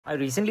I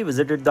recently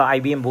visited the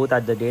IBM booth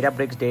at the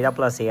Databricks Data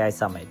AI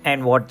Summit,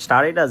 and what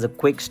started as a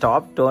quick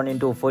stop turned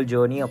into a full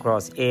journey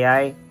across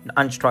AI,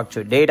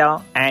 unstructured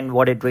data, and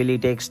what it really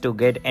takes to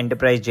get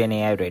enterprise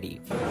GenAI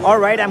ready.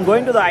 Alright, I'm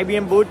going to the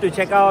IBM booth to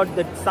check out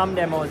some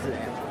demos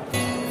there.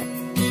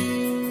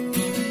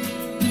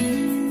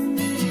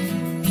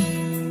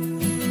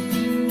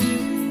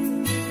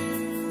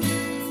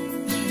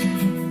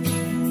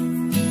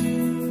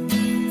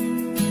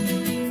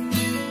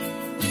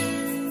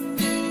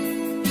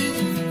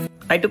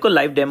 I took a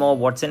live demo of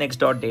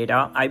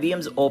watsonx.data,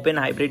 IBM's open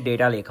hybrid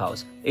data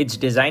lakehouse. It's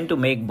designed to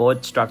make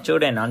both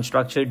structured and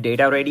unstructured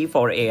data ready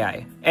for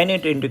AI, and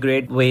it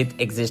integrates with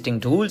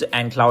existing tools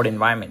and cloud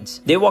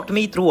environments. They walked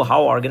me through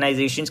how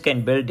organizations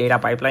can build data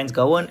pipelines,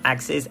 govern,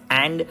 access,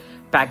 and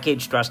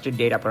package trusted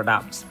data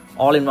products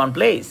all in one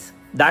place.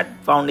 That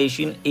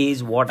foundation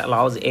is what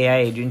allows AI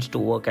agents to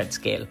work at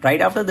scale.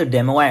 Right after the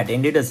demo, I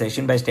attended a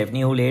session by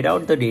Stephanie who laid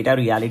out the data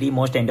reality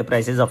most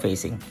enterprises are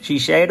facing. She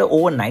shared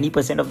over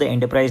 90% of the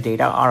enterprise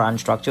data are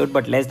unstructured,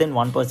 but less than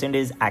 1%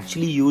 is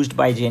actually used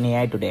by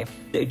GenAI today.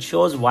 It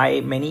shows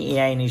why many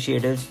AI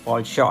initiatives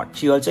fall short.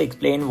 She also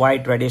explained why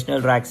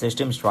traditional RAG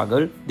systems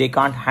struggle. They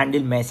can't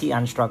handle messy,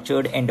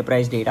 unstructured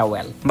enterprise data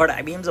well. But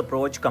IBM's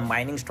approach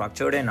combining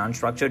structured and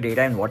unstructured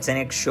data in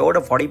watsonx showed a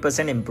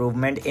 40%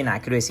 improvement in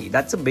accuracy.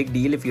 That's a big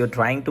deal if you're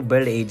trying to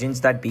build agents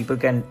that people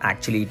can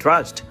actually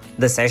trust.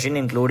 The session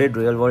included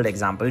real-world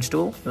examples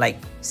too, like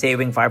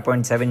saving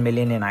 5.7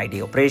 million in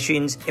IT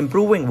operations,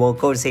 improving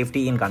worker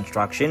safety in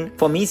construction.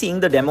 For me, seeing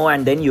the demo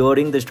and then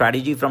hearing the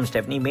strategy from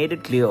Stephanie made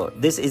it clear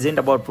this isn't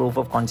about proof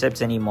of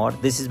concepts anymore.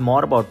 This is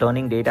more about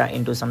turning data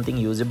into something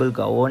usable,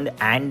 governed,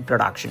 and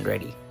production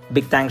ready.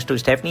 Big thanks to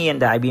Stephanie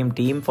and the IBM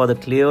team for the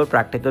clear,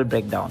 practical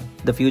breakdown.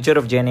 The future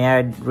of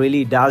GenAI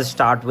really does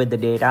start with the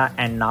data,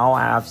 and now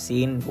I have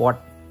seen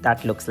what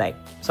that looks like.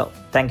 So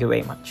thank you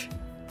very much.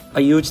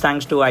 A huge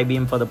thanks to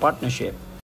IBM for the partnership.